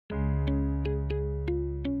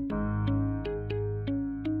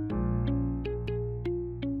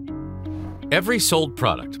Every sold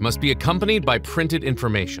product must be accompanied by printed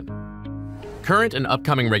information. Current and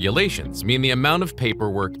upcoming regulations mean the amount of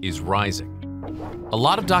paperwork is rising. A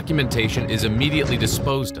lot of documentation is immediately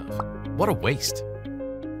disposed of. What a waste.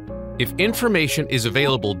 If information is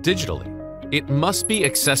available digitally, it must be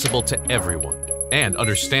accessible to everyone and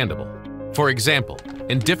understandable. For example,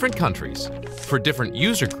 in different countries, for different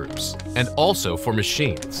user groups, and also for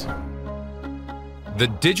machines. The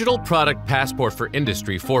Digital Product Passport for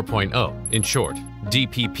Industry 4.0, in short,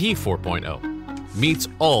 DPP 4.0, meets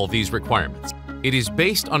all these requirements. It is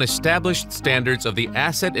based on established standards of the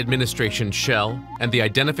Asset Administration Shell and the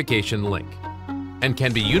Identification Link, and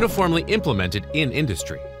can be uniformly implemented in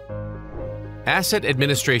industry. Asset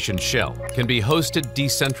Administration Shell can be hosted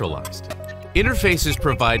decentralized. Interfaces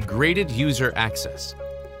provide graded user access,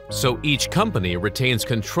 so each company retains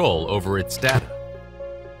control over its data.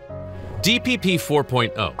 DPP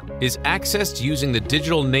 4.0 is accessed using the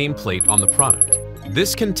digital nameplate on the product.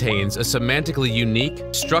 This contains a semantically unique,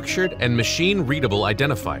 structured, and machine-readable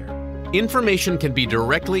identifier. Information can be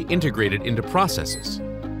directly integrated into processes.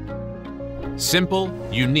 Simple,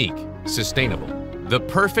 unique, sustainable. The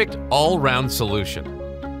perfect all-round solution.